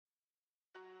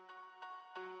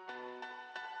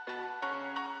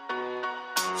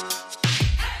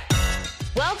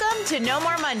Welcome to No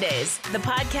More Mondays, the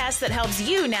podcast that helps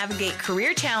you navigate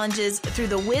career challenges through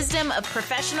the wisdom of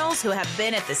professionals who have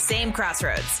been at the same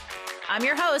crossroads. I'm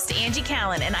your host, Angie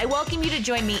Callen, and I welcome you to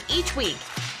join me each week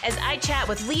as I chat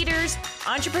with leaders,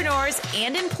 entrepreneurs,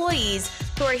 and employees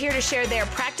who are here to share their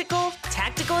practical,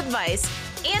 tactical advice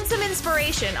and some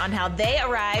inspiration on how they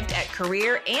arrived at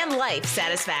career and life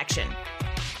satisfaction.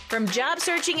 From job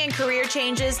searching and career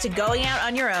changes to going out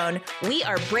on your own, we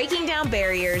are breaking down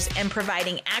barriers and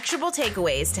providing actionable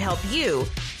takeaways to help you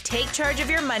take charge of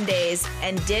your Mondays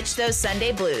and ditch those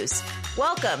Sunday blues.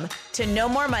 Welcome to No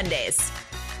More Mondays.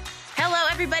 Hello,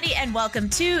 everybody, and welcome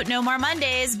to No More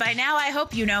Mondays. By now, I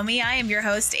hope you know me. I am your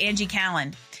host, Angie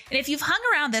Callen. And if you've hung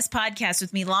around this podcast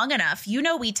with me long enough, you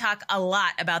know we talk a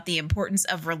lot about the importance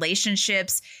of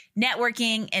relationships,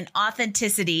 networking, and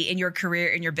authenticity in your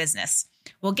career and your business.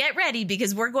 Well, get ready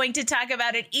because we're going to talk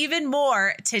about it even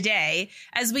more today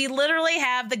as we literally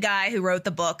have the guy who wrote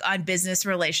the book on business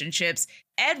relationships.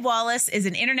 Ed Wallace is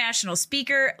an international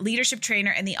speaker, leadership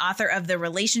trainer, and the author of The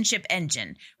Relationship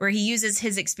Engine, where he uses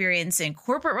his experience in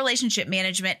corporate relationship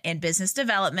management and business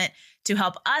development to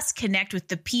help us connect with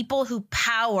the people who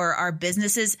power our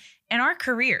businesses and our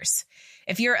careers.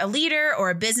 If you're a leader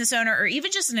or a business owner or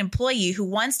even just an employee who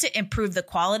wants to improve the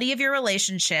quality of your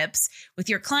relationships with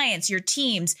your clients, your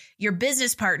teams, your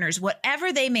business partners,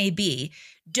 whatever they may be,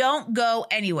 don't go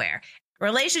anywhere.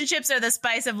 Relationships are the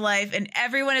spice of life, and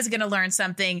everyone is going to learn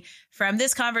something from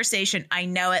this conversation. I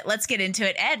know it. Let's get into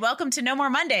it. Ed, welcome to No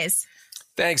More Mondays.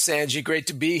 Thanks, Angie. Great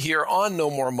to be here on No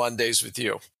More Mondays with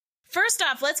you. First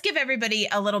off, let's give everybody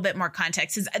a little bit more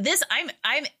context.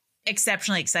 I'm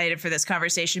exceptionally excited for this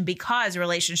conversation because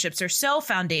relationships are so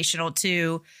foundational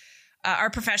to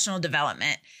our professional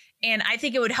development. And I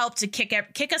think it would help to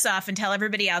kick us off and tell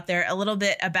everybody out there a little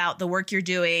bit about the work you're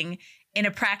doing in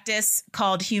a practice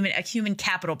called a human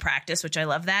capital practice, which I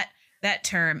love that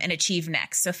term, and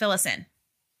AchieveNEXT. So fill us in.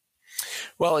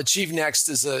 Well,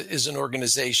 AchieveNEXT is an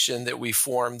organization that we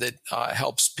formed that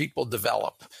helps people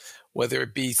develop, whether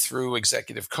it be through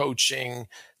executive coaching,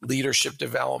 leadership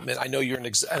development. I know you're an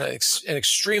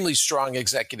extremely strong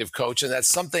executive coach, and that's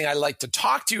something I like to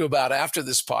talk to you about after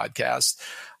this podcast.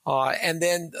 And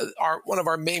then one of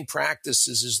our main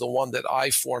practices is the one that I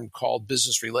formed called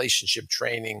business relationship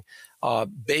training,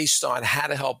 based on how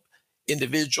to help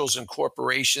individuals and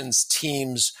corporations,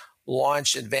 teams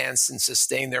launch, advance, and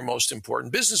sustain their most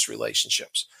important business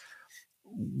relationships.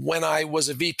 When I was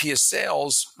a VP of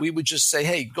sales, we would just say,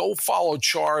 hey, go follow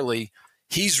Charlie.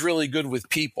 He's really good with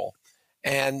people.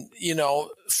 And,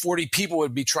 40 people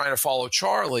would be trying to follow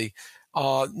Charlie.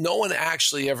 No one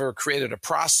actually ever created a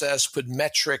process, put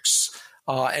metrics,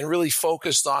 and really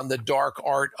focused on the dark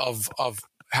art of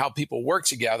how people work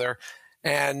together.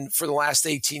 And for the last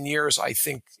 18 years, I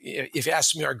think, if you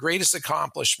ask me, our greatest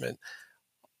accomplishment,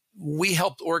 we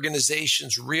helped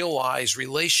organizations realize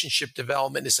relationship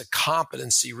development is a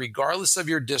competency, regardless of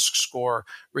your DISC score,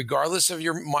 regardless of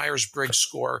your Myers-Briggs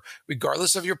score,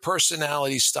 regardless of your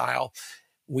personality style.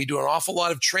 We do an awful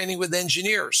lot of training with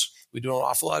engineers. We do an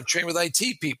awful lot of training with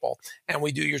IT people, and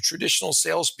we do your traditional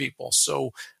salespeople.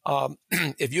 So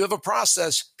if you have a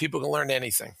process, people can learn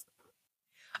anything.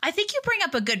 I think you bring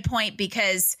up a good point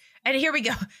because, and here we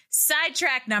go,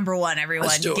 sidetrack number one, everyone.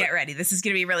 Get ready. This is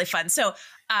going to be really fun. So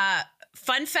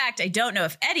fun fact, I don't know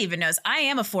if Ed even knows, I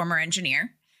am a former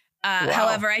engineer. Wow.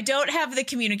 However, I don't have the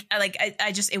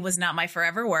it was not my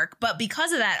forever work. But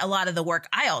because of that, a lot of the work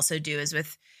I also do is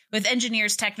with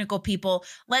engineers, technical people,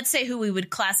 let's say who we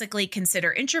would classically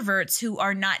consider introverts who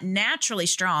are not naturally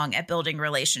strong at building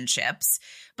relationships.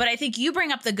 But I think you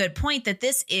bring up the good point that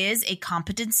this is a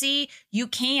competency you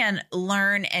can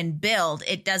learn and build.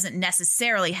 It doesn't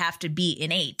necessarily have to be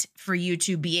innate for you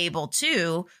to be able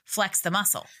to flex the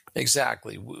muscle.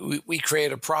 Exactly. We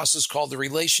create a process called the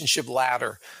relationship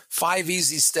ladder, 5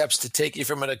 easy steps to take you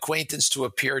from an acquaintance to a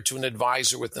peer to an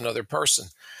advisor with another person.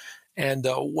 And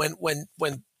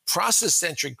when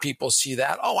process-centric people see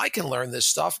that, I can learn this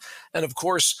stuff. And of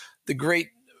course, the great,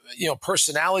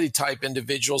 personality type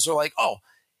individuals are like,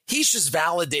 he's just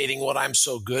validating what I'm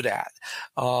so good at.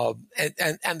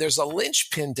 And there's a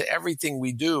linchpin to everything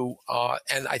we do.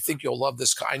 And I think you'll love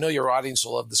this. I know your audience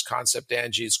will love this concept,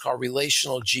 Angie. It's called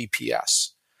relational GPS.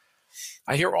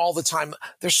 I hear all the time,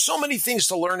 there's so many things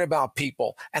to learn about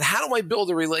people. And how do I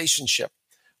build a relationship?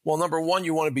 Well, number one,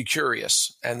 you want to be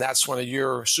curious, and that's one of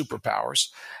your superpowers.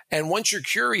 And once you're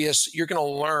curious, you're going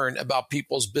to learn about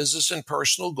people's business and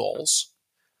personal goals,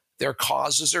 their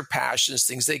causes or passions,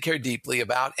 things they care deeply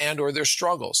about, and or their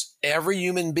struggles. Every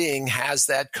human being has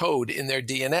that code in their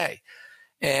DNA.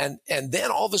 And then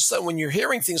all of a sudden, when you're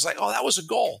hearing things like, oh, that was a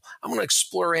goal, I'm going to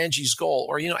explore Angie's goal.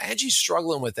 Or, Angie's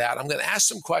struggling with that. I'm going to ask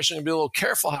some questions and be a little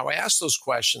careful how I ask those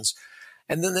questions.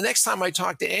 And then the next time I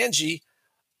talk to Angie,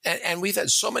 and we've had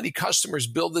so many customers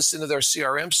build this into their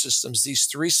CRM systems, these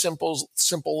 3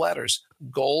 simple letters,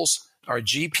 goals, our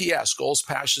GPS, goals,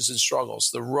 passions, and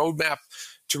struggles, the roadmap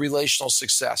to relational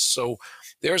success. So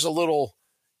there's a little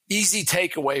easy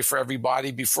takeaway for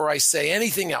everybody before I say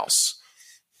anything else.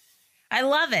 I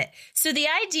love it. So the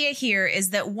idea here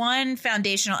is that one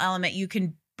foundational element you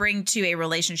can bring to a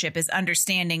relationship is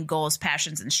understanding goals,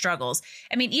 passions, and struggles.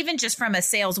 I mean, even just from a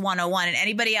sales 101, and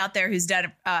anybody out there who's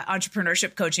done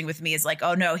entrepreneurship coaching with me is like,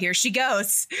 oh no, here she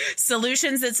goes.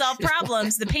 Solutions that solve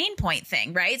problems, the pain point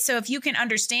thing, right? So if you can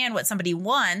understand what somebody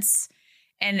wants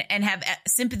and have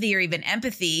sympathy or even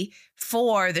empathy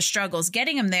for the struggles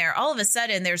getting them there, all of a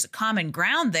sudden there's a common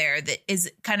ground there that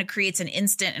is kind of creates an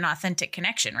instant and authentic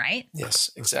connection, right?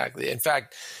 Yes, exactly. In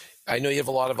fact, I know you have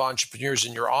a lot of entrepreneurs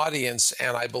in your audience,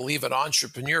 and I believe an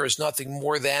entrepreneur is nothing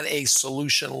more than a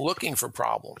solution looking for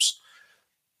problems.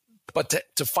 But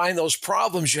to find those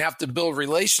problems, you have to build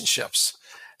relationships.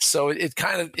 So it's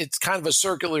kind of a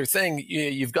circular thing.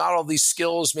 You've got all these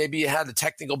skills. Maybe you had a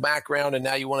technical background and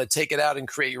now you want to take it out and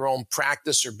create your own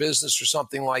practice or business or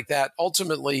something like that.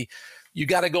 Ultimately, you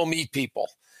got to go meet people.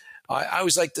 I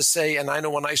always like to say, and I know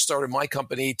when I started my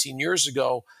company 18 years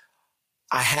ago,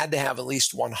 I had to have at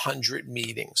least 100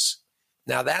 meetings.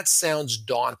 Now that sounds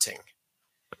daunting.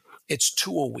 It's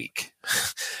 2 a week,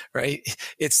 right?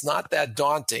 It's not that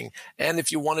daunting. And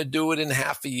if you want to do it in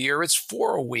half a year, it's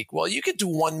 4 a week. Well, you could do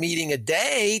 1 meeting a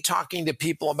day talking to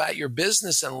people about your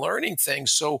business and learning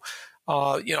things. So,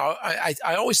 I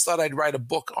always thought I'd write a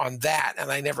book on that, and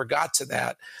I never got to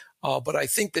that. But I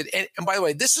think that, and by the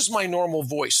way, this is my normal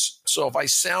voice. So if I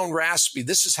sound raspy,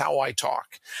 this is how I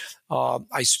talk.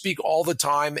 I speak all the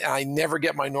time, and I never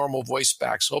get my normal voice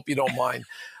back. So hope you don't mind.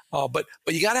 But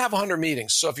you got to have 100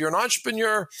 meetings. So if you're an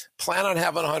entrepreneur, plan on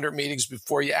having 100 meetings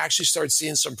before you actually start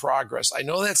seeing some progress. I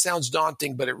know that sounds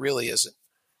daunting, but it really isn't.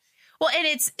 Well,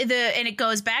 and it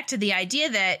goes back to the idea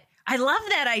that I love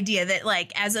that idea that,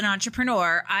 like, as an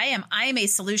entrepreneur, I am a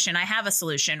solution. I have a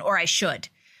solution, or I should,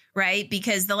 right?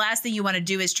 Because the last thing you want to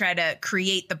do is try to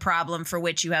create the problem for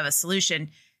which you have a solution.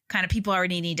 Kind of people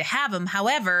already need to have them.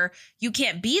 However, you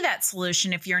can't be that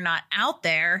solution if you're not out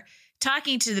there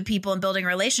talking to the people and building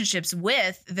relationships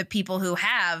with the people who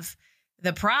have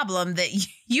the problem that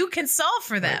you can solve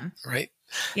for them. Right.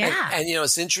 Yeah. And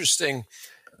it's interesting.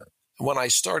 When I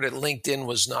started, LinkedIn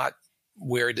was not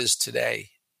where it is today.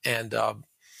 And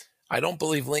I don't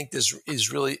believe LinkedIn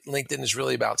is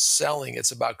really about selling.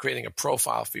 It's about creating a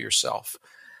profile for yourself.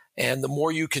 And the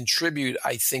more you contribute,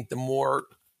 I think the more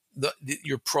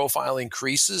your profile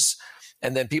increases.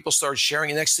 And then people start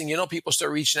sharing. And next thing you know, people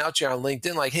start reaching out to you on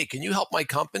LinkedIn like, hey, can you help my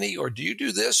company? Or do you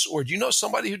do this? Or do you know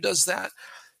somebody who does that?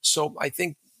 So I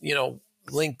think,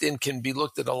 LinkedIn can be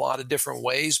looked at a lot of different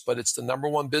ways, but it's the number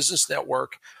one business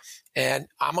network. And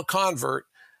I'm a convert.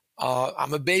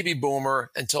 I'm a baby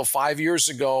boomer. Until 5 years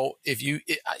ago,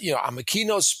 I'm a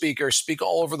keynote speaker, speak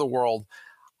all over the world.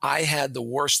 I had the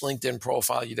worst LinkedIn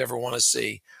profile you'd ever want to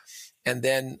see. And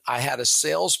then I had a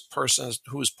salesperson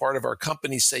who was part of our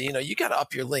company say, you got to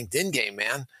up your LinkedIn game,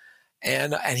 man.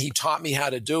 And he taught me how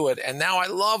to do it. And now I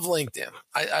love LinkedIn.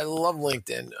 I love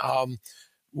LinkedIn.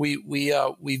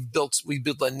 We've built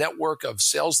a network of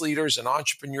sales leaders and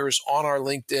entrepreneurs on our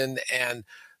LinkedIn, and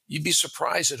you'd be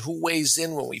surprised at who weighs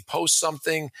in when we post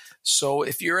something. So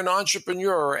if you're an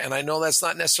entrepreneur, and I know that's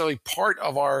not necessarily part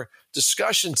of our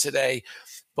discussion today,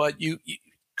 but you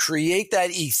create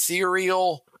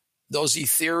those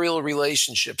ethereal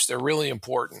relationships. They're really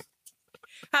important.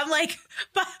 I'm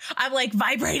like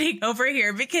vibrating over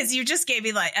here because you just gave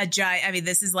me like a giant. I mean,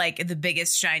 this is like the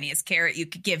biggest, shiniest carrot you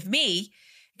could give me,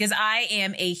 because I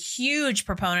am a huge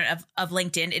proponent of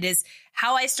LinkedIn. It is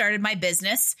how I started my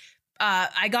business.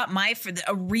 I got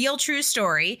a real true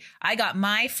story. I got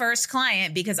my first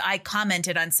client because I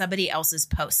commented on somebody else's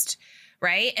post.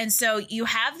 Right. And so you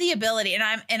have the ability, and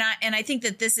I think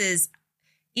that this is,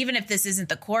 even if this isn't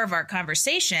the core of our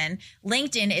conversation,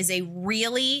 LinkedIn is a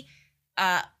really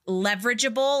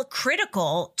leverageable,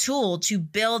 critical tool to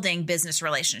building business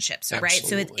relationships, right?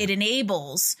 Absolutely. So it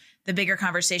enables the bigger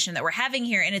conversation that we're having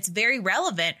here. And it's very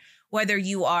relevant whether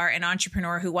you are an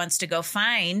entrepreneur who wants to go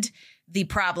find the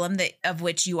problem of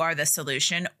which you are the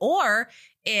solution, or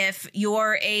if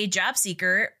you're a job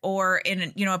seeker or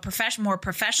in a more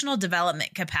professional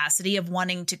development capacity of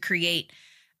wanting to create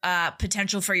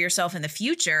potential for yourself in the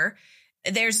future.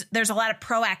 There's a lot of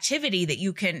proactivity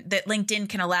that LinkedIn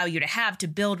can allow you to have to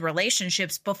build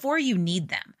relationships before you need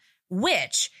them,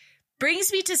 which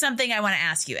brings me to something I want to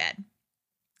ask you, Ed.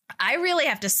 I really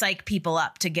have to psych people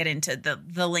up to get into the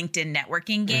LinkedIn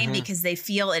networking game because they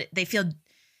feel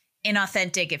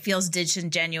inauthentic. It feels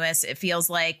disingenuous. It feels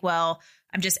like, well,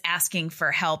 I'm just asking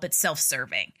for help. It's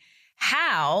self-serving.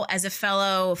 How, as a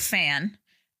fellow fan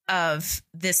of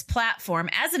this platform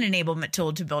as an enablement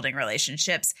tool to building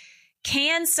relationships,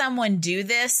 can someone do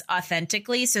this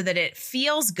authentically so that it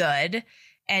feels good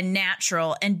and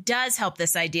natural and does help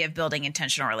this idea of building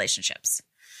intentional relationships?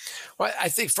 Well, I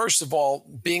think, first of all,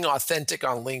 being authentic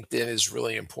on LinkedIn is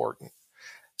really important.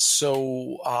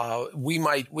 So we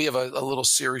have a little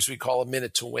series we call A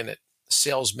Minute to Win It,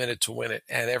 Sales Minute to Win It.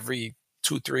 And every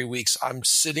 2-3 weeks, I'm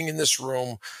sitting in this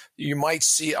room. You might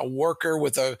see a worker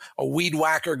with a weed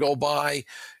whacker go by,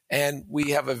 and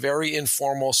we have a very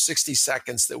informal 60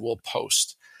 seconds that we'll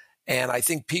post. And I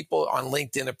think people on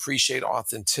LinkedIn appreciate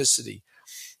authenticity.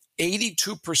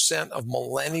 82% of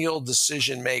millennial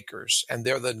decision makers, and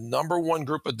they're the number one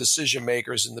group of decision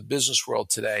makers in the business world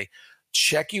today,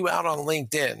 check you out on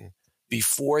LinkedIn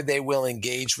before they will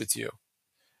engage with you.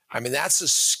 I mean, that's a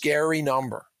scary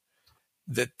number.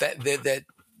 That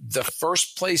the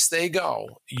first place they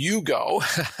go, you go,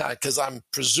 because I'm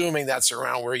presuming that's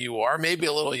around where you are, maybe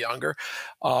a little younger.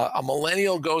 A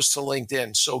millennial goes to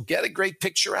LinkedIn. So get a great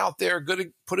picture out there,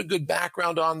 put a good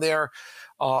background on there.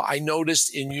 I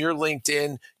noticed in your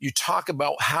LinkedIn, you talk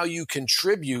about how you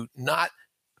contribute, not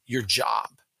your job.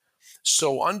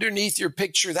 So underneath your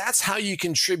picture, that's how you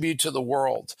contribute to the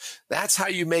world. That's how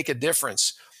you make a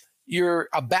difference. Your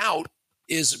about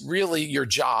is really your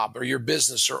job or your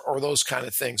business or those kind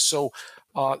of things. So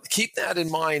keep that in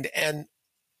mind. And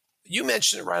you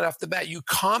mentioned it right off the bat. You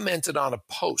commented on a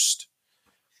post.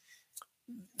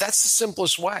 That's the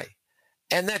simplest way.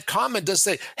 And that comment does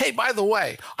say, hey, by the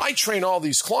way, I train all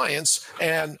these clients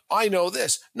and I know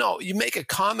this. No, you make a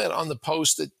comment on the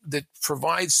post that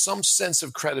provides some sense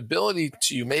of credibility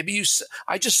to you. Maybe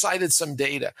I just cited some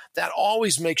data. That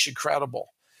always makes you credible.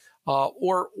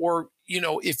 Or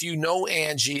if you know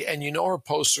Angie and you know her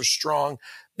posts are strong,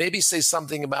 maybe say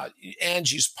something about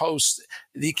Angie's posts.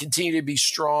 They continue to be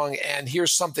strong. And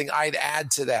here's something I'd add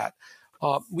to that.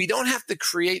 We don't have to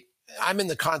create. I'm in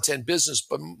the content business,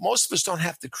 but most of us don't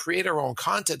have to create our own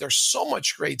content. There's so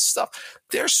much great stuff.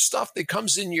 There's stuff that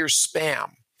comes in your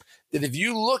spam that if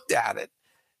you looked at it,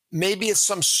 maybe it's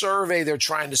some survey they're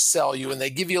trying to sell you and they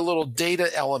give you a little data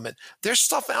element. There's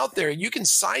stuff out there. You can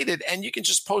cite it and you can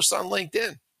just post on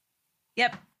LinkedIn.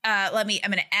 Yep. I'm going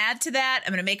to add to that.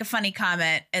 I'm going to make a funny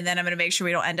comment and then I'm going to make sure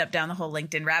we don't end up down the whole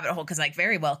LinkedIn rabbit hole because I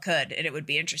very well could and it would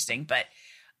be interesting. But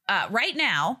right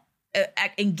now,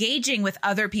 engaging with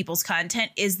other people's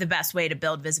content is the best way to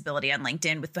build visibility on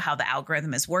LinkedIn with how the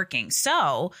algorithm is working.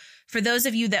 So for those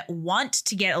of you that want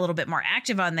to get a little bit more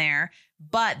active on there,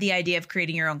 but the idea of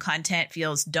creating your own content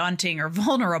feels daunting or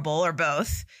vulnerable or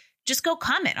both, just go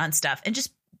comment on stuff and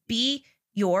just be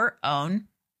your own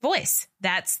voice.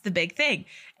 That's the big thing.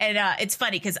 And it's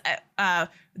funny because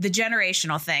the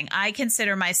generational thing, I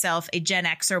consider myself a Gen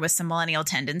Xer with some millennial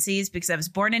tendencies because I was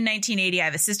born in 1980. I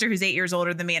have a sister who's 8 years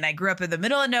older than me, and I grew up in the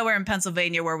middle of nowhere in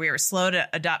Pennsylvania where we were slow to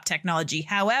adopt technology.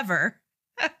 However,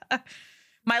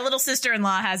 my little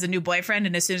sister-in-law has a new boyfriend,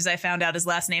 and as soon as I found out his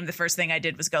last name, the first thing I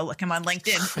did was go look him on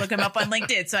LinkedIn, look him up on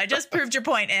LinkedIn. So I just proved your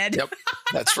point, Ed. Yep,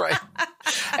 that's right.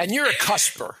 And you're a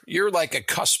cusper. You're like a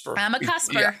cusper. I'm a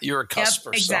cusper. Yeah, you're a cusper.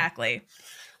 Yep, exactly. So.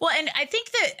 Well, and I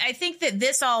think that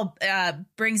this all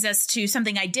brings us to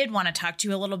something I did want to talk to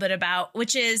you a little bit about,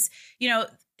 which is,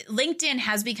 LinkedIn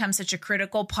has become such a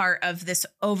critical part of this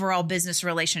overall business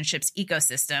relationships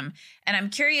ecosystem. And I'm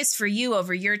curious for you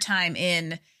over your time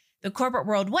in the corporate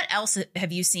world, what else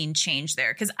have you seen change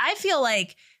there? Because I feel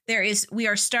like we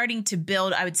are starting to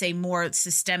build, I would say, more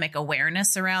systemic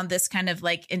awareness around this kind of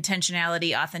like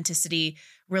intentionality, authenticity,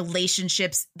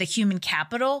 relationships, the human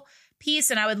capital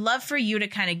piece. And I would love for you to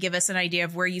kind of give us an idea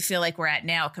of where you feel like we're at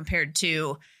now compared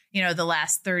to, the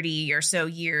last 30 or so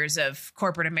years of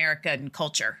corporate America and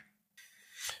culture.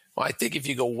 Well, I think if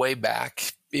you go way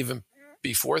back, even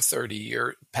before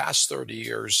past 30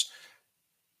 years,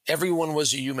 everyone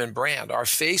was a human brand. Our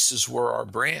faces were our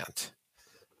brand,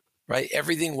 right?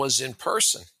 Everything was in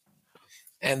person.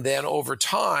 And then over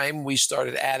time, we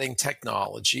started adding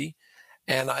technology.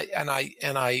 And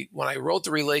I when I wrote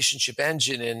the Relationship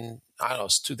Engine in, I don't know,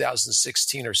 it's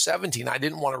 2016 or 17, I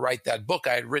didn't want to write that book.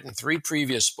 I had written 3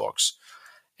 previous books.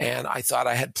 And I thought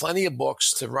I had plenty of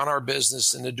books to run our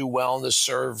business and to do well and to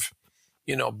serve,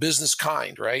 business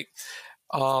kind, right?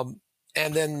 And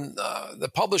then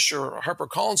the publisher,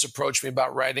 HarperCollins, approached me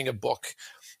about writing a book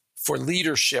for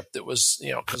leadership that was,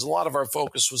 because a lot of our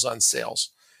focus was on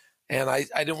sales. And I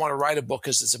didn't want to write a book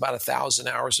because it's about 1,000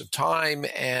 hours of time.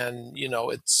 And,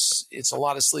 it's a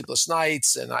lot of sleepless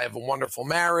nights, and I have a wonderful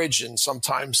marriage. And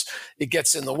sometimes it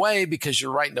gets in the way because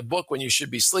you're writing a book when you should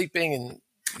be sleeping, and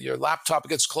your laptop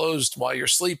gets closed while you're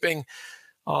sleeping.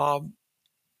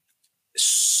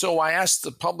 So I asked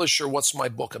the publisher, what's my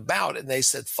book about? And they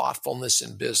said, thoughtfulness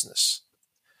in business.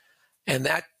 And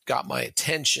that got my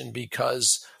attention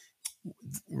because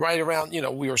right around,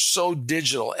 we were so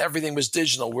digital. Everything was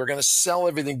digital. We're going to sell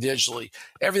everything digitally.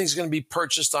 Everything's going to be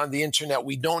purchased on the internet.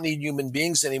 We don't need human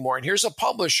beings anymore. And here's a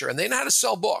publisher, and they know how to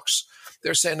sell books.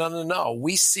 They're saying, no.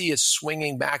 We see it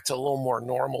swinging back to a little more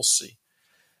normalcy.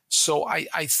 So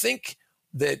I think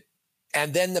that,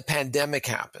 and then the pandemic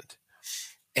happened.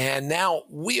 And now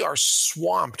we are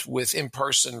swamped with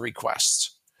in-person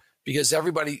requests because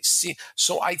everybody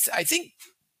so I think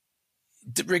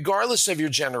regardless of your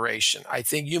generation, I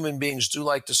think human beings do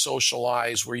like to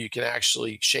socialize where you can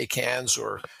actually shake hands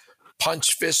or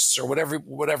punch fists or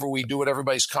whatever we do, what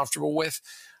everybody's comfortable with.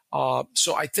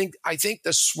 So I think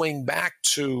the swing back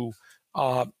to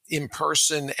in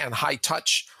person and high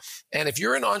touch. And if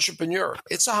you're an entrepreneur,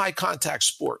 it's a high contact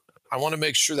sport. I want to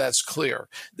make sure that's clear.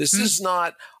 This is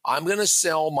not, I'm going to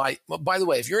sell by the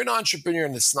way, if you're an entrepreneur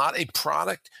and it's not a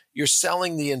product, you're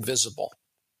selling the invisible.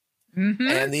 Mm-hmm.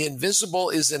 And the invisible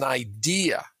is an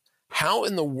idea. How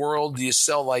in the world do you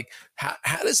sell,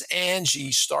 how does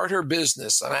Angie start her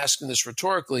business? I'm asking this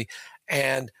rhetorically,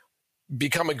 and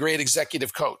become a great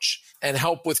executive coach and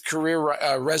help with career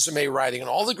resume writing and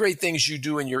all the great things you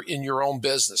do in your own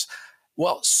business.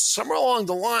 Well, somewhere along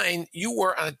the line, you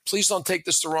were, please don't take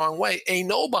this the wrong way, a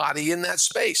nobody in that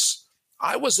space.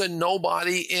 I was a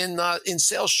nobody in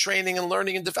sales training and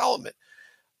learning and development.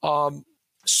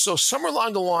 So somewhere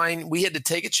along the line, we had to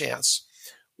take a chance.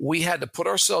 We had to put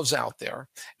ourselves out there,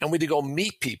 and we had to go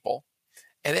meet people.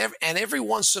 And every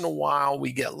once in a while,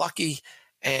 we get lucky,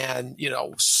 and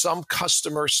some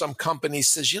customer, some company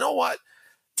says, you know what,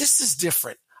 this is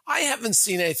different. I haven't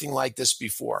seen anything like this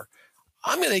before.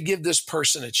 I'm going to give this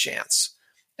person a chance.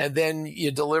 And then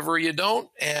you deliver, you don't.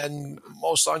 And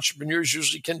most entrepreneurs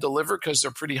usually can deliver because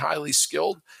they're pretty highly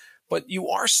skilled. But you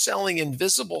are selling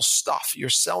invisible stuff. You're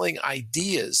selling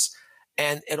ideas.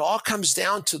 And it all comes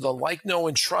down to the like, know,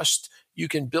 and trust you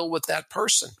can build with that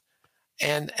person.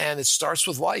 And it starts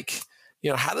with like.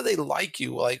 How do they like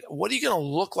you? What are you going to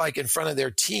look like in front of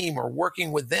their team or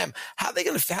working with them? How do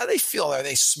they feel? Are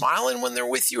they smiling when they're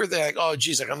with you? Or they're like, oh,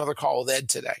 geez, I got another call with Ed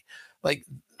today.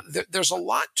 There's a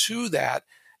lot to that.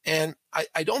 And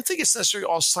I don't think it's necessarily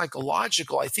all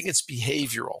psychological. I think it's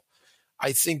behavioral.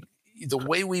 I think the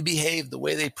way we behave, the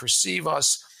way they perceive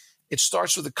us, it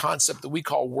starts with a concept that we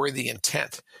call worthy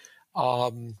intent.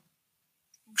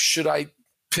 Should I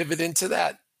pivot into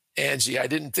that, Angie? I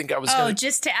didn't think I was going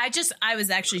to. I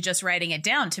was actually just writing it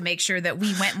down to make sure that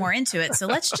we went more into it. So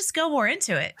let's just go more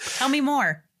into it. Tell me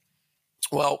more.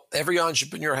 Well, every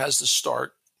entrepreneur has to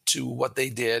start to what they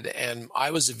did. And I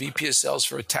was a VP of sales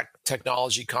for a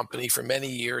technology company for many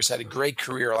years, had a great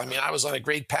career. I mean, I was on a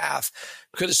great path,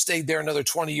 could have stayed there another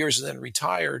 20 years and then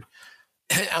retired.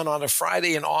 And on a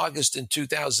Friday in August in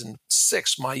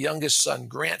 2006, my youngest son,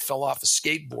 Grant, fell off a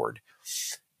skateboard,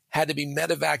 had to be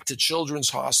medevaced to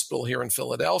Children's Hospital here in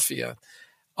Philadelphia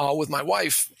with my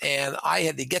wife. And I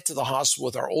had to get to the hospital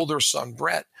with our older son,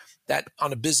 Brett, that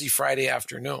on a busy Friday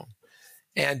afternoon.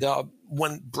 And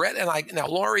when Brett and now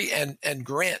Laurie and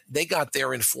Grant, they got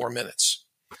there in 4 minutes.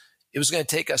 It was going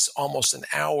to take us almost an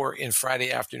hour in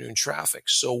Friday afternoon traffic.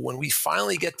 So when we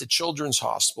finally get to Children's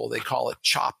Hospital, they call it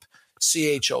CHOP,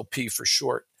 C-H-O-P for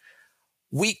short.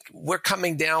 We're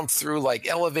coming down through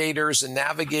elevators and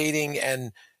navigating,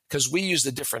 and because we used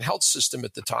a different health system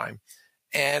at the time.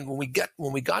 And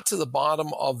when we got to the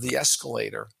bottom of the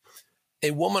escalator, a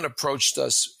woman approached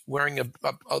us wearing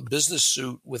a business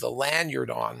suit with a lanyard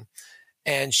on,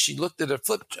 and she looked at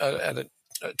a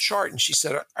chart, and she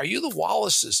said, "Are you the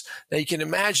Wallaces?" Now you can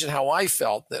imagine how I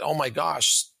felt that, oh my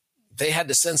gosh, they had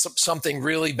to send something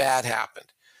really bad happened.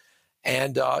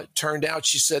 And turned out,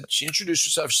 she introduced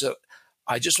herself. She said,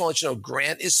 "I just want to let you know,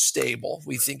 Grant is stable.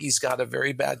 We think he's got a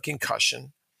very bad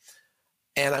concussion.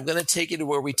 And I'm going to take you to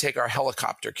where we take our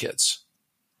helicopter kids."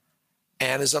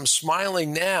 And as I'm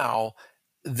smiling now,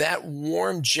 that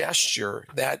warm gesture,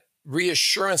 that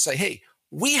reassurance, like, hey,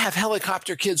 we have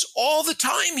helicopter kids all the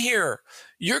time here.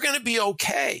 You're going to be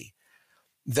okay.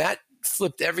 That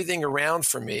flipped everything around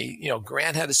for me.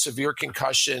 Grant had a severe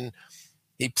concussion.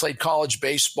 He played college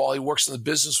baseball. He works in the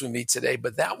business with me today.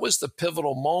 But that was the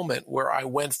pivotal moment where I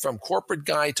went from corporate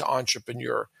guy to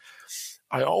entrepreneur.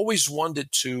 I always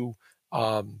wanted to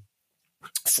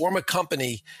form a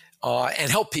company and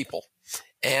help people.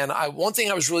 And one thing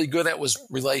I was really good at was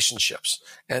relationships.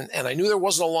 And I knew there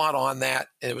wasn't a lot on that.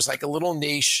 And it was like a little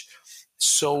niche.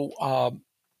 So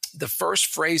the first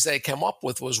phrase they came up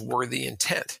with was worthy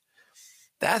intent.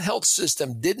 That health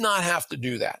system did not have to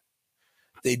do that.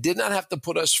 They did not have to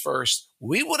put us first.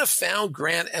 We would have found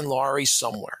Grant and Laurie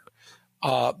somewhere.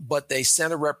 But they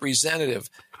sent a representative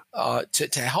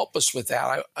to help us with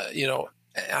that.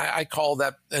 I call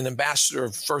that an ambassador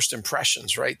of first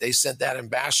impressions, right? They sent that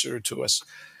ambassador to us.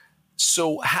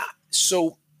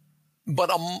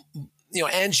 But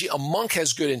Angie, a monk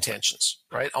has good intentions,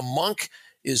 right? A monk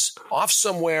is off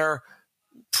somewhere,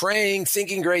 praying,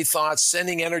 thinking great thoughts,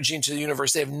 sending energy into the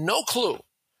universe. They have no clue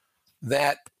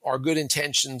that their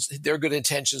good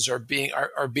intentions are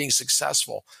being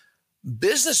successful.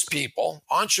 Business people,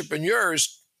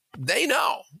 entrepreneurs, they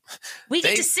know. We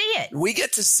get to see it. We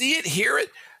get to see it, hear it.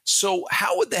 So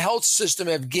how would the health system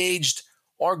have gauged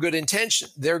our good intention,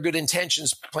 their good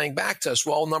intentions playing back to us?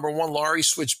 Well, number one, Laurie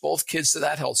switched both kids to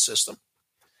that health system.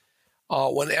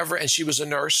 And she was a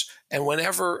nurse, and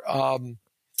whenever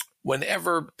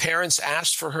parents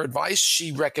asked for her advice,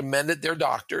 she recommended their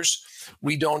doctors.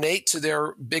 We donate to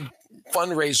their big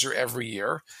fundraiser every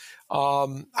year.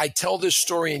 I tell this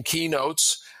story in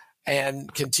keynotes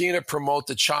and continue to promote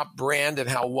the CHOP brand and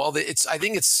how well I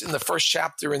think it's in the first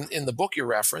chapter in the book you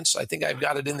reference. I think I've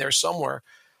got it in there somewhere.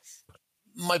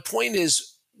 My point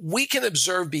is, we can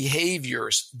observe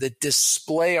behaviors that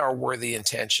display our worthy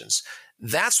intentions.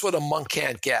 That's what a monk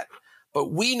can't get.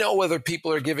 But we know whether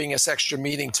people are giving us extra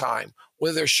meeting time,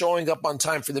 whether they're showing up on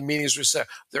time for the meetings we set,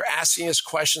 they're asking us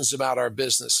questions about our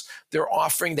business, they're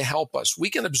offering to help us.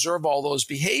 We can observe all those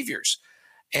behaviors.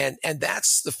 And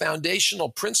that's the foundational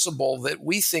principle that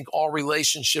we think all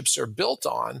relationships are built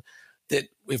on, that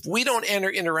if we don't enter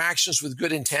interactions with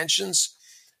good intentions,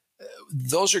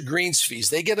 those are greens fees.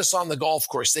 They get us on the golf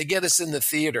course. They get us in the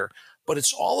theater. But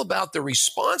it's all about the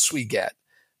response we get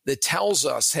that tells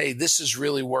us, hey, this is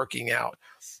really working out.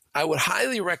 I would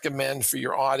highly recommend for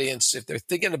your audience, if they're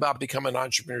thinking about becoming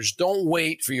entrepreneurs, don't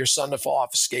wait for your son to fall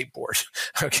off a skateboard,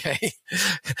 okay?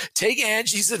 Take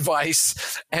Angie's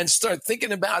advice and start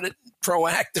thinking about it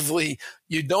proactively.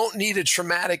 You don't need a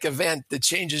traumatic event that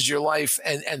changes your life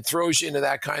and throws you into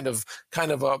that kind of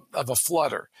a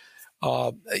flutter.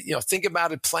 Think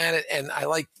about it, plan it, and I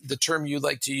like the term you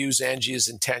like to use, Angie, is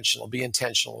intentional. Be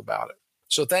intentional about it.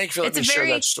 So thank you for letting me share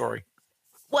that story.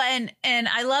 Well, and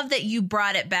I love that you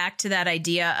brought it back to that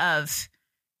idea of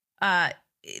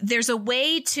there's a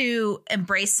way to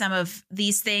embrace some of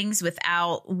these things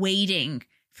without waiting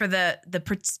for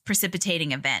the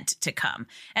precipitating event to come.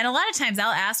 And a lot of times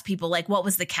I'll ask people, like, what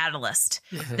was the catalyst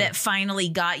that finally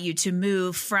got you to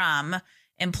move from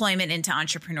employment into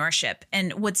entrepreneurship?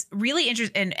 And what's really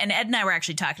interesting, and Ed and I were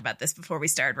actually talking about this before we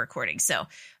started recording, so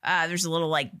there's a little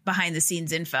like behind the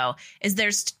scenes info, is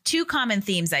there's two common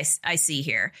themes I see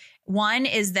here. One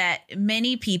is that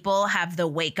many people have the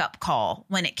wake up call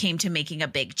when it came to making a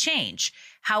big change.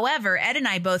 However, Ed and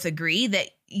I both agree that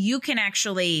you can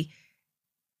actually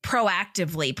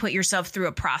proactively put yourself through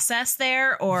a process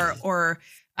there or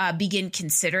begin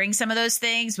considering some of those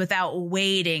things without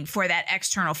waiting for that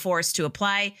external force to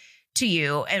apply to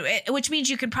you, which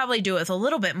means you can probably do it with a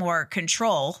little bit more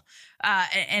control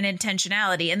and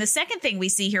intentionality. And the second thing we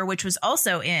see here, which was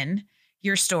also in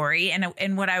your story,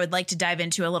 and what I would like to dive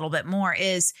into a little bit more,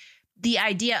 is the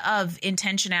idea of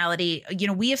intentionality.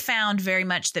 We have found very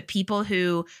much that people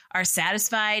who are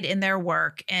satisfied in their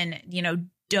work and,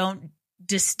 don't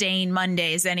disdain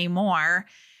Mondays anymore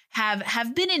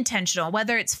have been intentional,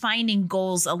 whether it's finding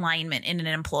goals alignment in an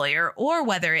employer or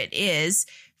whether it is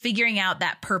figuring out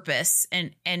that purpose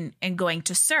and going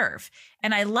to serve.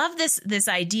 And I love this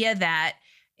idea that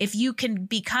if you can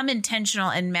become intentional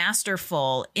and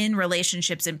masterful in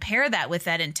relationships and pair that with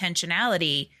that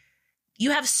intentionality,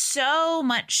 you have so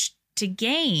much to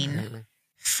gain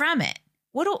from it.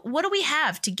 What do we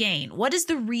have to gain? What is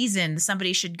the reason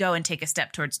somebody should go and take a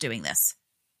step towards doing this?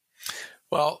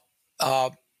 Well,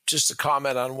 just to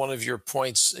comment on one of your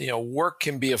points, work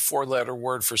can be a 4-letter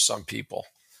word for some people.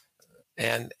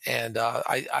 And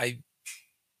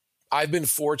I've been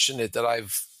fortunate that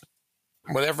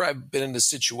whenever I've been in a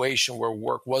situation where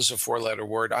work was a 4-letter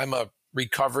word, I'm a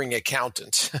recovering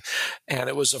accountant. And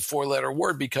it was a 4-letter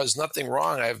word because nothing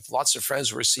wrong. I have lots of friends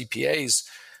who are CPAs,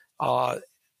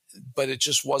 but it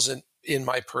just wasn't in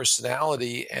my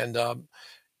personality. And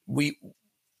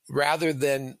rather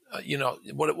than,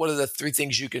 what are the 3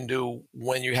 things you can do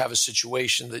when you have a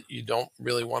situation that you don't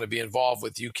really want to be involved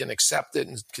with? You can accept it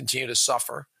and continue to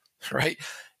suffer, right?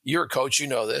 You're a coach, you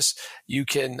know this. You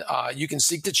can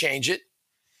seek to change it,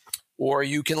 or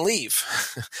you can leave,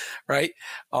 right?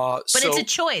 But it's a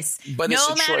choice. But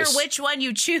no matter which one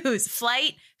you choose,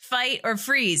 flight, fight, or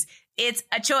freeze, it's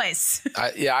a choice.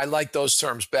 Yeah, I like those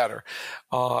terms better.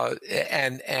 You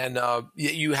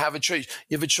have a choice.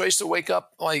 You have a choice to wake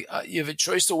up. You have a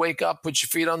choice to wake up, put your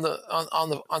feet on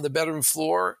the bedroom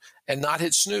floor, and not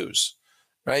hit snooze.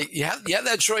 Right? You have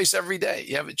that choice every day.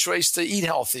 You have a choice to eat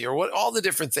healthy, or all the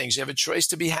different things. You have a choice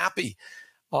to be happy.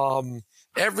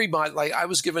 Everybody, like I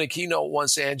was given a keynote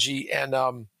once, Angie, and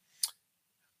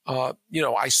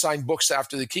I signed books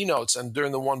after the keynotes, and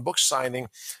during the one book signing,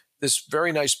 this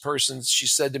very nice person, she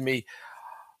said to me,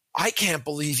 "I can't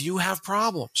believe you have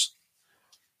problems."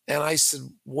 And I said,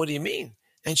 "What do you mean?"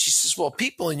 And she says, "Well,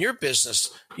 people in your business,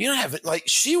 you don't have it." Like,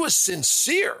 she was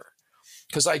sincere,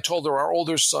 because I told her our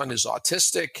older son is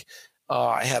autistic.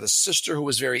 I had a sister who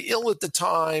was very ill at the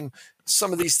time.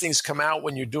 Some of these things come out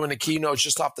when you're doing a keynote,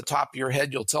 just off the top of your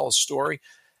head, you'll tell a story.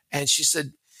 And she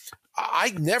said, "I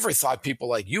never thought people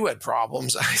like you had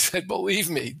problems." I said, "Believe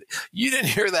me, you didn't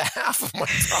hear the half of my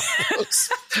problems."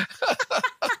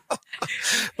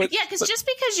 Because just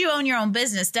because you own your own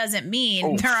business doesn't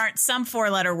mean there aren't some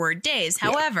 4-letter word days.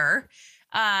 However,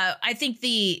 I think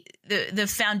the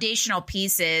foundational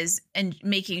piece is and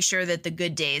making sure that the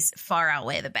good days far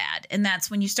outweigh the bad. And that's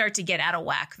when you start to get out of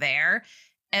whack there,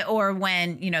 or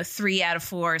when, 3 out of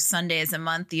 4 Sundays a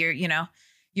month,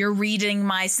 you're reading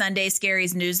my Sunday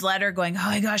Scaries newsletter going, "Oh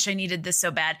my gosh, I needed this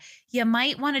so bad." You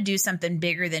might want to do something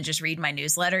bigger than just read my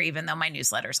newsletter, even though my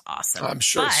newsletter's awesome. I'm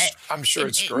sure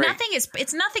it's great.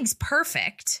 Nothing's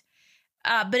perfect.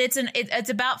 But it's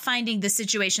about finding the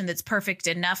situation that's perfect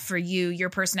enough for you, your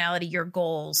personality, your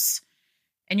goals,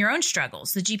 and your own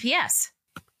struggles, the GPS.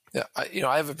 Yeah,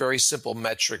 I have a very simple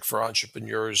metric for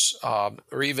entrepreneurs,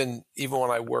 or even when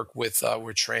I work with,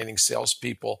 we're training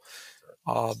salespeople.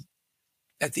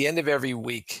 At the end of every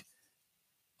week,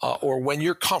 or when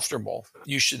you're comfortable,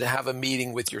 you should have a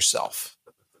meeting with yourself.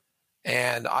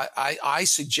 And I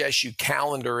suggest you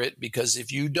calendar it, because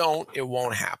if you don't, it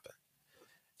won't happen.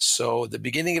 So at the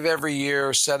beginning of every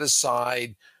year, set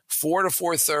aside 4 to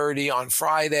 4:30 on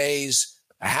Fridays,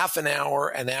 a half an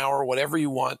hour, whatever you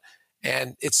want.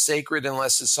 And it's sacred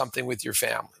unless it's something with your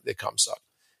family that comes up.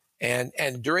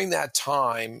 And during that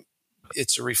time,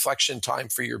 it's a reflection time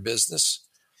for your business.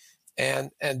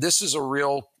 And this is a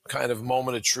real kind of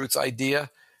moment of truth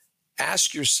idea.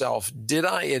 Ask yourself, did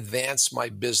I advance my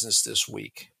business this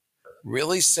week?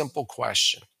 Really simple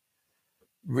question.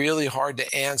 Really hard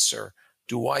to answer.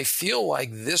 Do I feel like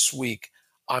this week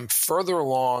I'm further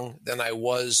along than I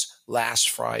was last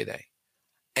Friday?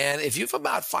 And if you have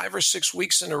about 5 or 6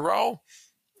 weeks in a row,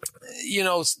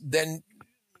 then,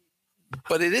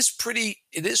 but it is pretty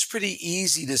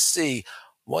easy to see,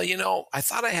 well, I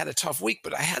thought I had a tough week,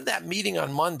 but I had that meeting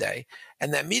on Monday,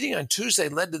 and that meeting on Tuesday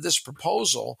led to this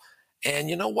proposal. And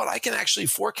you know what? I can actually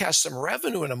forecast some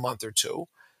revenue in a month or two.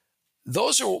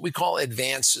 Those are what we call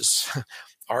advances.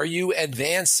 Are you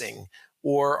advancing?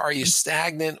 Or are you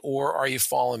stagnant, or are you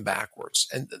falling backwards?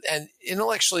 And being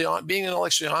intellectually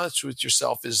honest with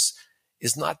yourself is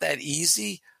not that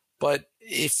easy. But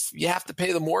if you have to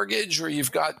pay the mortgage, or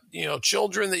you've got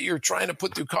children that you're trying to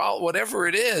put through college, whatever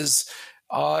it is,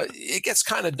 it gets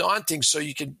kind of daunting. So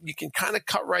you can kind of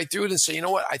cut right through it and say, you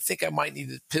know what, I think I might need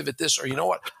to pivot this, or you know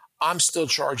what, I'm still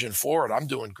charging forward. I'm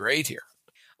doing great here.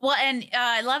 Well, and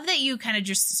I love that you kind of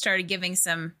just started giving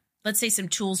some, let's say, some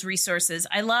tools, resources.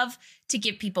 I love to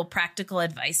give people practical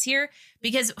advice here,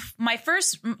 because my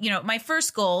first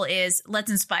goal is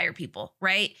let's inspire people,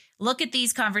 right? Look at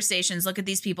these conversations, look at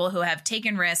these people who have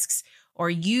taken risks or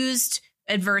used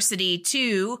adversity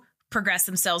to progress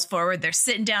themselves forward. They're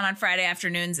sitting down on Friday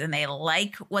afternoons and they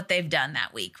like what they've done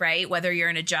that week, right? Whether you're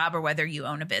in a job or whether you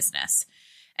own a business.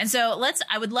 And so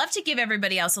I would love to give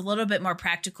everybody else a little bit more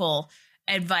practical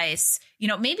advice,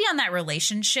 maybe on that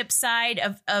relationship side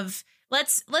of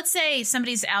let's say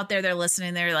somebody's out there, they're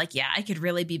listening, they're like, yeah, I could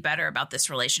really be better about this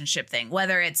relationship thing,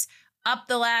 whether it's up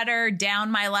the ladder,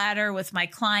 down my ladder with my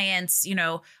clients,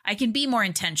 I can be more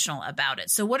intentional about it.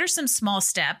 So what are some small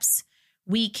steps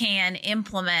we can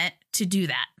implement to do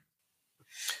that?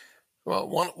 Well,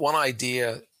 one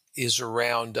idea is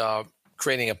around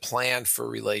creating a plan for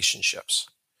relationships.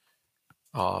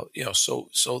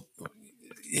 So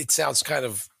it sounds kind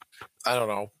of, I don't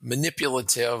know,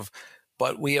 manipulative,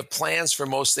 but we have plans for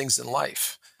most things in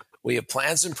life. We have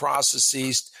plans and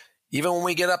processes. Even when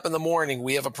we get up in the morning,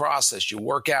 we have a process. You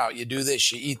work out, you do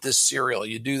this, you eat this cereal,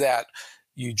 you do that,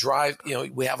 you drive,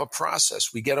 we have a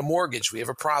process. We get a mortgage, we have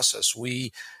a process.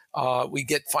 We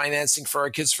get financing for our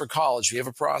kids for college, we have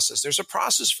a process. There's a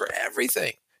process for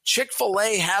everything.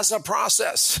 Chick-fil-A has a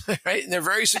process, right? And they're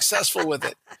very successful with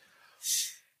it.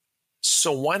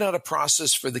 So why not a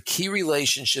process for the key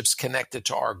relationships connected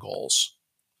to our goals?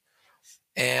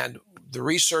 And the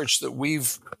research that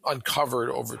we've uncovered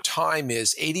over time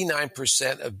is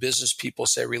 89% of business people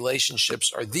say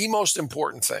relationships are the most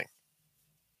important thing.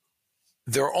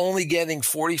 They're only getting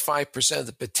 45% of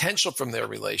the potential from their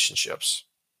relationships.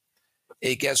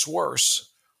 It gets worse.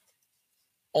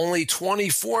 Only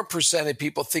 24% of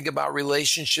people think about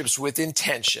relationships with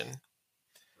intention.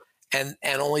 And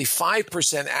only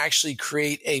 5% actually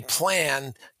create a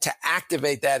plan to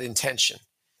activate that intention.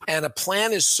 And a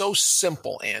plan is so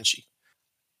simple, Angie.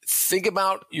 Think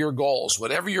about your goals,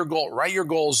 whatever your goal, write your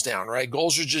goals down, right?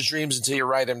 Goals are just dreams until you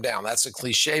write them down. That's a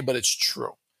cliche, but it's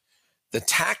true. The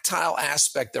tactile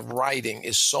aspect of writing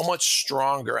is so much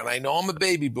stronger, and I know I'm a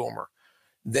baby boomer,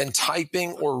 than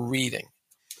typing or reading.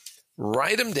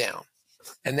 Write them down.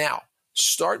 And now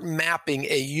start mapping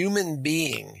a human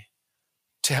being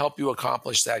to help you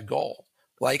accomplish that goal.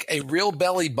 Like a real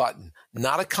belly button,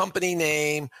 not a company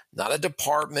name, not a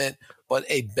department, but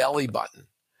a belly button.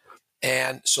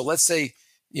 And so let's say,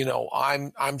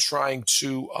 I'm trying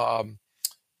to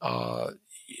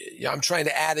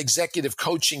add executive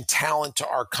coaching talent to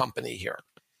our company here.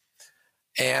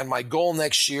 And my goal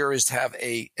next year is to have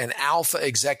an alpha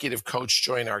executive coach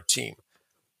join our team.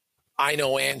 I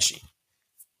know Angie.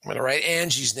 I'm going to write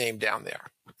Angie's name down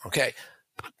there. Okay.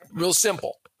 Real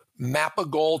simple. Map a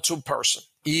goal to a person.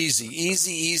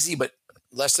 Easy, but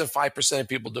less than 5% of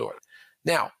people do it.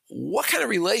 Now, what kind of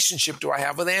relationship do I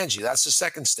have with Angie? That's the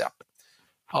second step.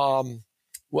 Well,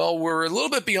 we're a little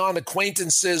bit beyond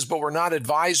acquaintances, but we're not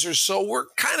advisors. So we're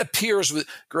kind of peers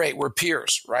great, we're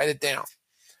peers. Write it down.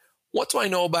 What do I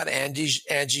know about Angie's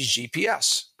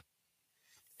GPS?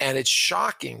 And it's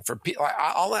shocking for people.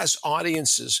 I'll ask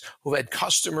audiences who've had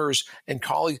customers and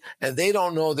colleagues, and they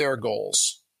don't know their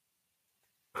goals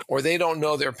or they don't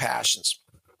know their passions.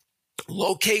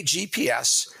 Locate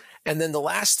GPS. And then the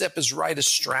last step is write a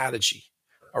strategy,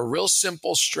 a real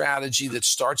simple strategy that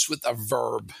starts with a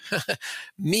verb.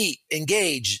 Meet,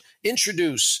 engage,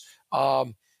 introduce,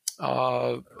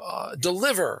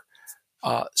 deliver,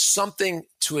 something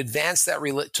to advance that,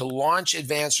 to launch,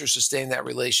 advance, or sustain that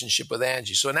relationship with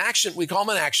Angie. So in action, we call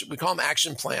them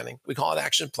action planning. We call it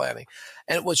action planning.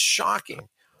 And what's shocking,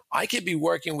 I could be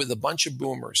working with a bunch of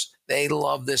boomers. They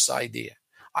love this idea.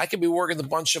 I could be working with a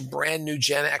bunch of brand new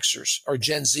Gen Xers or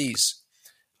Gen Zs.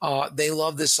 They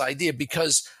love this idea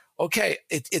because,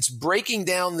 it's breaking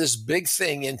down this big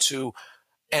thing into,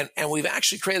 and we've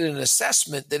actually created an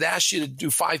assessment that asks you to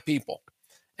do 5 people.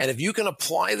 And if you can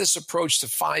apply this approach to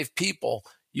 5 people,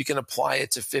 you can apply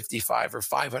it to 55 or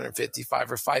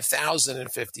 555 or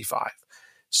 5,055.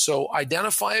 So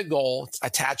identify a goal,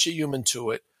 attach a human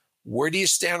to it. Where do you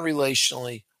stand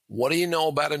relationally? What do you know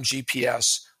about him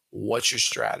GPS? What's your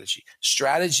strategy?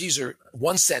 Strategies are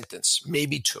 1 sentence,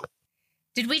 maybe 2.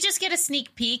 Did we just get a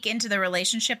sneak peek into the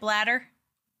relationship ladder?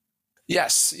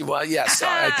 Yes. Well, yes.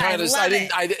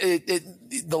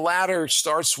 The ladder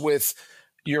starts with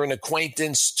you're an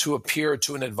acquaintance to a peer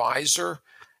to an advisor.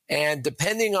 And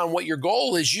depending on what your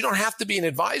goal is, you don't have to be an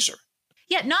advisor.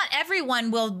 Yeah, not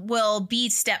everyone will be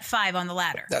step 5 on the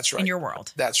ladder. That's right. In your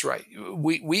world. That's right.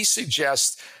 We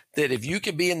suggest that if you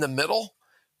can be in the middle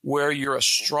where you're a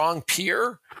strong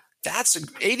peer, that's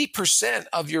 80%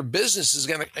 of your business is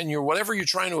going to, and whatever you're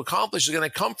trying to accomplish is going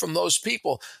to come from those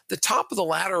people. The top of the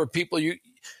ladder are people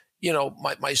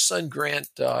my son Grant,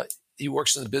 he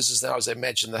works in the business now, as I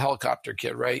mentioned, the helicopter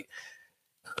kid, right?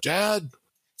 Dad,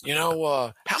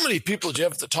 how many people do you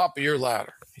have at the top of your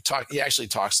ladder? He actually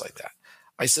talks like that.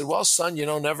 I said, well, son,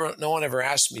 no one ever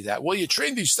asked me that. Well, you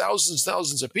train these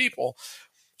thousands of people.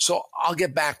 So I'll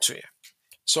get back to you.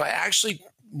 So I actually,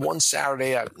 one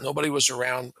Saturday, nobody was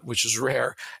around, which was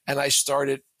rare. And I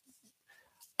started,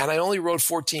 and I only wrote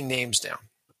 14 names down.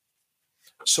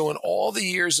 So in all the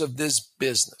years of this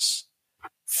business,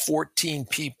 14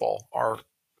 people are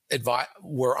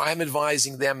where I'm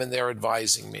advising them and they're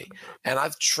advising me. And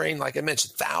I've trained, like I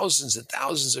mentioned, thousands and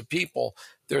thousands of people.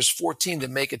 There's 14 to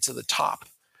make it to the top.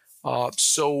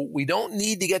 So we don't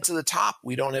need to get to the top.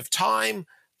 We don't have time.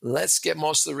 Let's get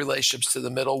most of the relationships to the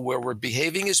middle where we're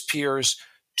behaving as peers,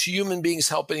 2 human beings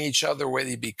helping each other, whether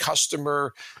they be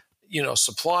customer,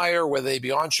 supplier, whether they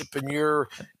be entrepreneur,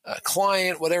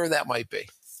 client, whatever that might be.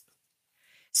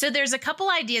 So there's a couple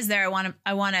ideas there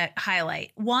I want to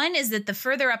highlight. One is that the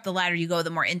further up the ladder you go, the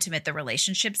more intimate the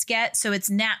relationships get. So it's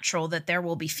natural that there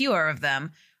will be fewer of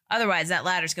them. Otherwise, that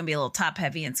ladder is going to be a little top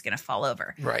heavy and it's going to fall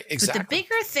over. Right, exactly. But the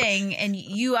bigger thing, and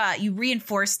you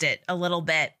reinforced it a little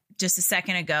bit just a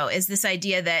second ago, is this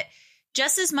idea that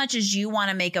just as much as you want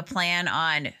to make a plan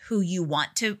on who you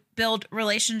want to build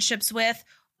relationships with,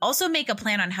 also make a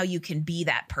plan on how you can be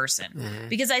that person. Mm-hmm.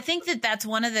 Because I think that that's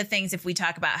one of the things, if we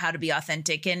talk about how to be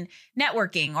authentic in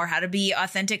networking or how to be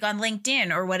authentic on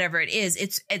LinkedIn or whatever it is,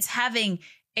 it's having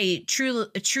a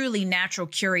truly natural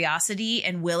curiosity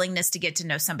and willingness to get to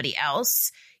know somebody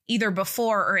else, either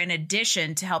before or in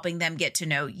addition to helping them get to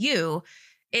know you.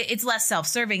 It's less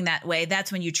self-serving that way.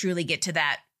 That's when you truly get to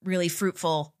that really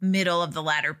fruitful middle of the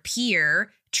ladder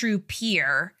true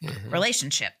peer mm-hmm.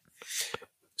 relationship.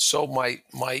 So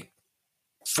my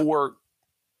 4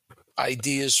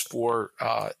 ideas for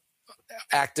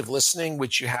active listening,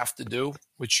 which you have to do,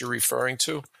 which you're referring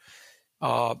to,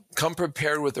 come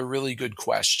prepared with a really good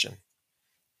question.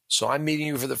 So I'm meeting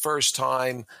you for the first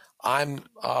time. I'm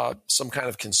some kind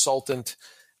of consultant.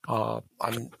 I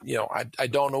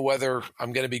don't know whether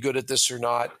I'm going to be good at this or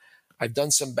not. I've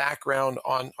done some background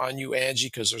on you, Angie,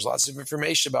 because there's lots of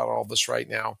information about all this right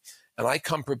now. And I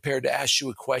come prepared to ask you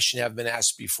a question you haven't been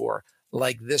asked before,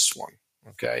 like this one.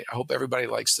 Okay. I hope everybody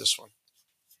likes this one.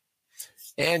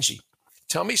 Angie,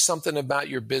 tell me something about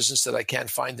your business that I can't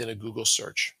find in a Google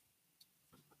search.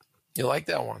 You like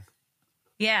that one?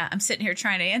 Yeah. I'm sitting here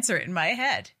trying to answer it in my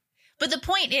head. But the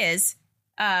point is,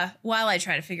 while I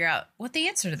try to figure out what the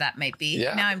answer to that might be,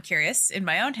 now I'm curious in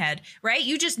my own head, right?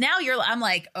 I'm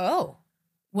like, oh,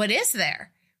 what is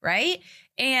there? Right.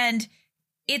 And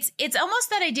it's almost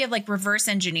that idea of like reverse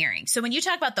engineering. So when you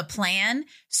talk about the plan,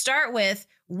 start with,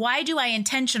 why do I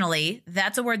intentionally,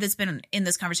 that's a word that's been in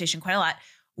this conversation quite a lot,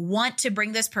 want to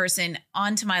bring this person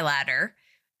onto my ladder?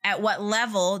 At what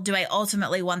level do I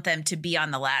ultimately want them to be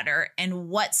on the ladder? And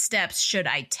what steps should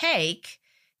I take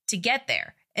to get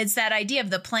there? It's that idea of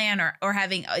the plan or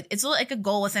having, it's like a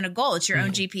goal within a goal. It's your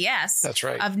own GPS. That's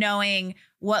right. Of knowing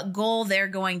what goal they're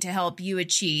going to help you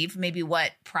achieve, maybe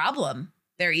what problem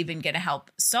they're even going to help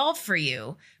solve for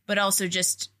you, but also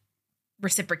just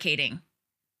reciprocating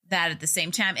that at the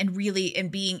same time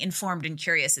and being informed and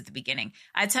curious at the beginning.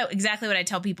 I tell exactly what I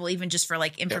tell people, even just for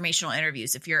like informational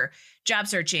interviews. If you're job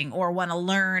searching or want to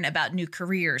learn about new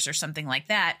careers or something like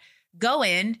that, go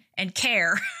in and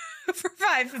care for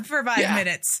five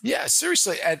minutes. Yeah,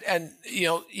 seriously. And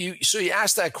you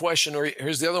asked that question, or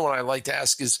here's the other one I like to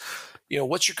ask is,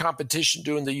 what's your competition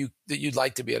doing that you'd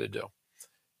like to be able to do?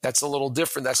 That's a little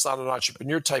different. That's not an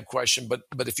entrepreneur type question, but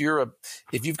if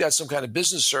you've got some kind of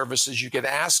business services, you can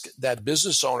ask that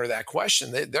business owner that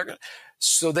question.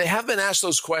 So they have been asked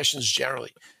those questions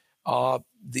generally.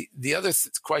 The other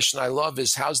question I love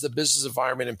is, how's the business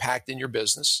environment impacting your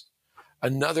business?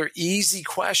 Another easy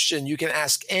question you can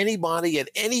ask anybody at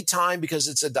any time because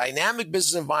it's a dynamic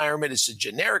business environment. It's a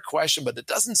generic question, but it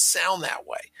doesn't sound that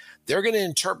way. They're going to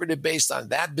interpret it based on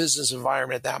that business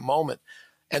environment at that moment.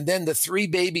 And then the 3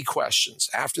 baby questions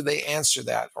after they answer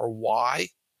that are, why?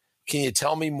 Can you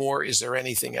tell me more? Is there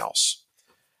anything else?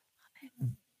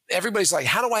 Everybody's like,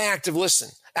 how do I actively listen?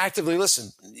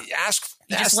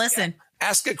 Just listen.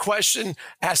 Ask a question,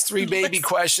 ask 3 baby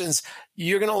questions.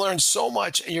 You're going to learn so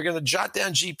much, and you're going to jot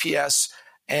down GPS.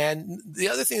 And the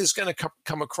other thing that's going to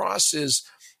come across is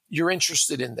you're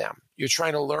interested in them. You're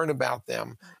trying to learn about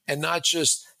them, and not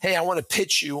just, hey, I want to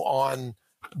pitch you on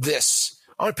this.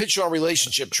 I want to pitch you on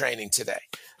relationship training today.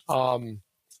 So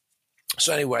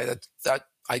anyway, that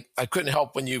I couldn't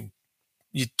help when you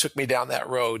took me down that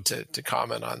road to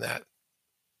comment on that.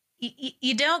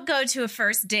 You don't go to a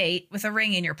first date with a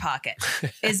ring in your pocket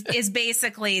is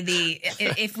basically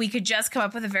if we could just come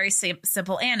up with a very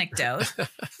simple anecdote,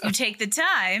 you take the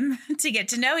time to get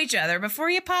to know each other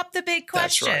before you pop the big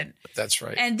question. That's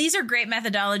right. And these are great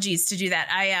methodologies to do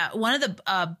that. One of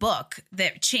the book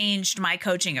that changed my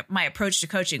approach to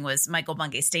coaching was Michael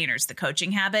Bungay Stainer's The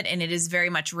Coaching Habit. And it is very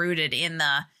much rooted in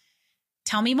the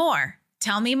tell me more.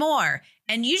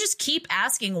 And you just keep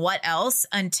asking what else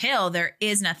until there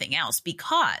is nothing else,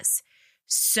 because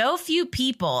so few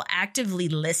people actively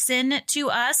listen to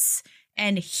us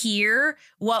and hear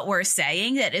what we're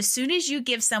saying that as soon as you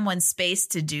give someone space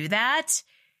to do that,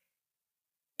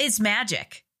 it's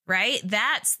magic, right?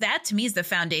 That to me is the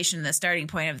foundation and the starting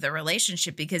point of the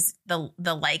relationship, because the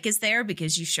like is there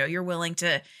because you show you're willing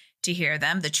to hear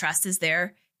them. The trust is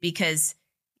there because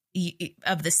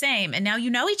of the same. And now you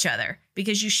know each other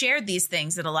because you shared these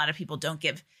things that a lot of people don't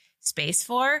give space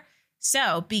for.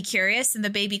 So be curious. And the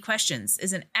baby questions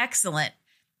is an excellent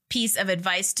piece of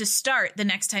advice to start the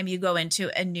next time you go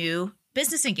into a new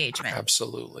business engagement.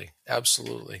 Absolutely. And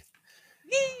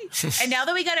now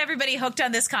that we got everybody hooked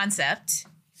on this concept,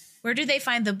 where do they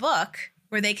find the book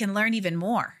where they can learn even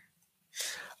more?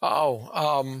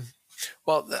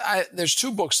 Well, there's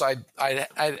two books I'd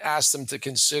ask them to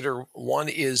consider. One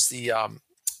is the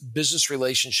Business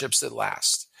Relationships That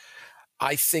Last.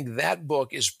 I think that book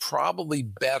is probably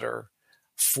better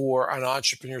for an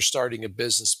entrepreneur starting a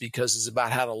business because it's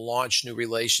about how to launch new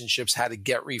relationships, how to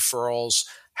get referrals,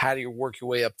 how do you work your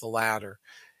way up the ladder.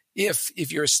 If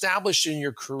you're established in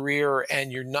your career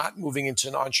and you're not moving into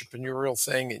an entrepreneurial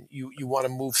thing and you want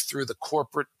to move through the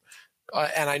corporate,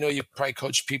 and I know you probably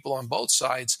coach people on both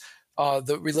sides,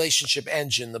 the Relationship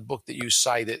Engine, the book that you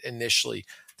cited initially,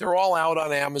 they're all out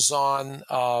on Amazon.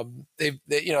 They've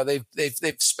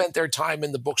spent their time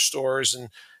in the bookstores and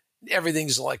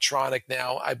everything's electronic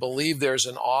now. I believe there's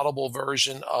an Audible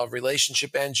version of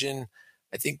Relationship Engine.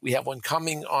 I think we have one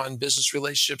coming on Business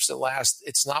Relationships That Last.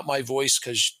 It's not my voice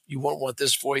because you won't want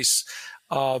this voice.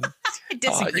 I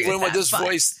disagree you wouldn't want this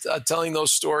voice telling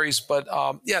those stories. But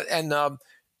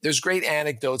there's great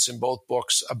anecdotes in both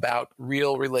books about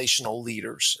real relational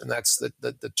leaders, and that's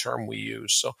the term we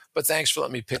use. So, but thanks for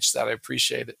letting me pitch that. I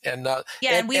appreciate it. And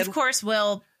we of course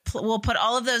will. We'll put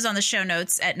all of those on the show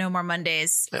notes at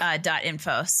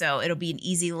nomoremondays.info. So it'll be an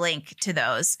easy link to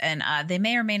those. And they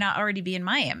may or may not already be in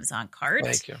my Amazon cart.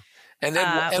 Thank you. And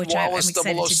then Ed Wallace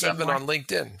 007 on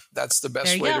LinkedIn. That's the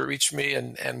best way to reach me.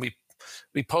 And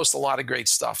we post a lot of great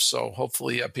stuff. So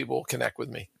hopefully people will connect with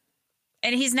me.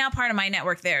 And he's now part of my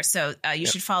network there. So you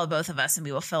should follow both of us and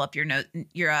we will fill up your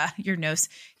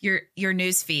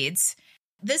news feeds.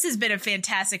 This has been a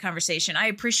fantastic conversation. I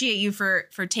appreciate you for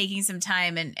taking some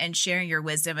time and sharing your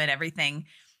wisdom and everything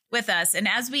with us. And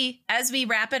as we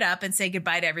wrap it up and say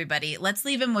goodbye to everybody, let's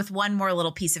leave them with one more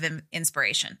little piece of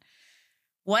inspiration.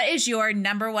 What is your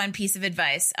number one piece of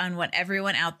advice on what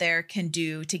everyone out there can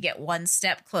do to get one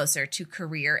step closer to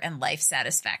career and life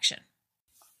satisfaction?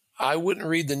 I wouldn't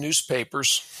read the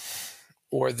newspapers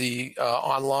or the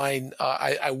online.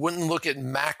 I wouldn't look at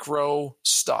macro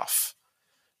stuff,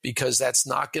 because that's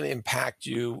not going to impact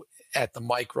you at the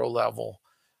micro level.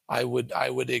 I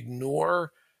would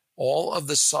ignore all of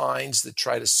the signs that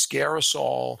try to scare us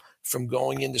all from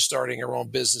going into starting our own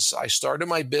business. I started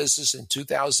my business in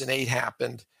 2008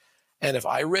 happened. And if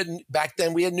I read, back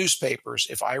then we had newspapers.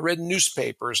 If I read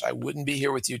newspapers, I wouldn't be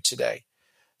here with you today.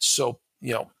 So,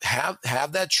 have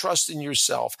that trust in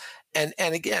yourself. And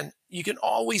again, you can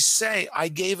always say, I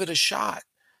gave it a shot.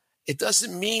 It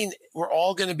doesn't mean we're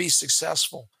all going to be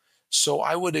successful. So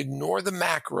I would ignore the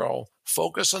macro,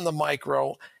 focus on the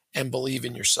micro, and believe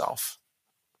in yourself.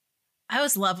 I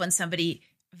always love when somebody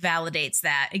validates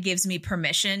that. It gives me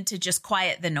permission to just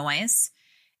quiet the noise.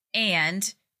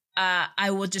 And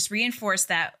I will just reinforce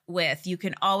that with, you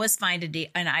can always find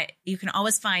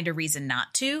a reason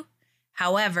not to.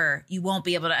 However, you won't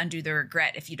be able to undo the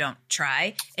regret if you don't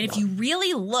try. And if you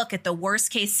really look at the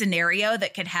worst case scenario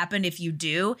that could happen if you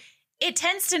do, it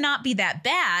tends to not be that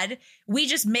bad. We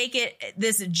just make it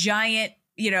this giant,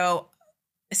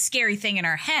 scary thing in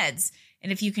our heads.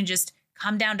 And if you can just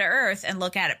come down to earth and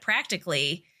look at it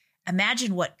practically,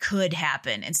 imagine what could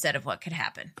happen instead of what could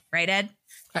happen. Right, Ed?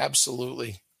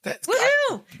 Absolutely.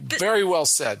 Woohoo! Very well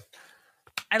said.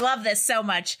 I love this so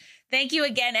much. Thank you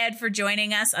again, Ed, for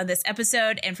joining us on this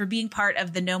episode and for being part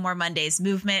of the No More Mondays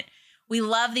movement. We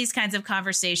love these kinds of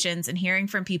conversations and hearing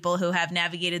from people who have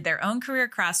navigated their own career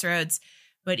crossroads,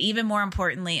 but even more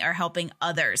importantly, are helping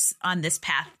others on this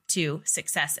path to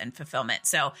success and fulfillment.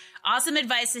 So awesome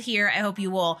advice here. I hope you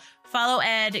will follow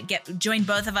Ed, join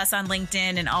both of us on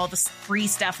LinkedIn and all the free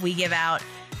stuff we give out.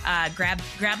 Grab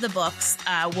the books.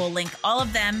 We'll link all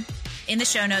of them in the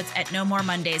show notes at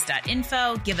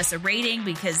nomoremondays.info. Give us a rating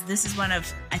because this is one of,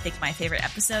 I think, my favorite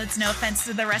episodes. No offense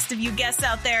to the rest of you guests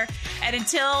out there. And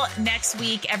until next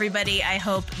week, everybody, I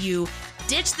hope you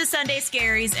ditch the Sunday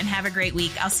scaries and have a great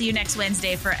week. I'll see you next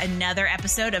Wednesday for another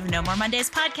episode of No More Mondays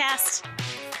podcast.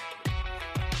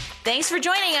 Thanks for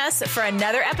joining us for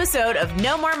another episode of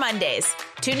No More Mondays.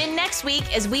 Tune in next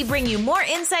week as we bring you more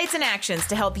insights and actions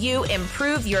to help you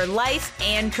improve your life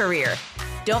and career.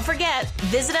 Don't forget,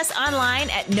 visit us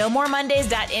online at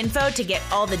nomoremondays.info to get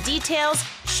all the details,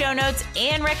 show notes,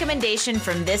 and recommendation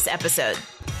from this episode.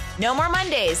 No More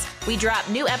Mondays. We drop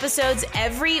new episodes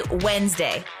every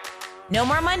Wednesday. No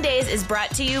More Mondays is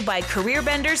brought to you by Career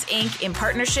Benders, Inc. in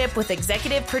partnership with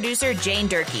executive producer Jane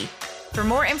Durkee. For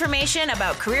more information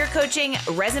about career coaching,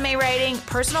 resume writing,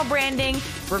 personal branding,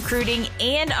 recruiting,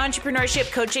 and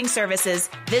entrepreneurship coaching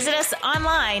services, visit us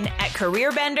online at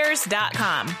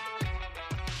careerbenders.com.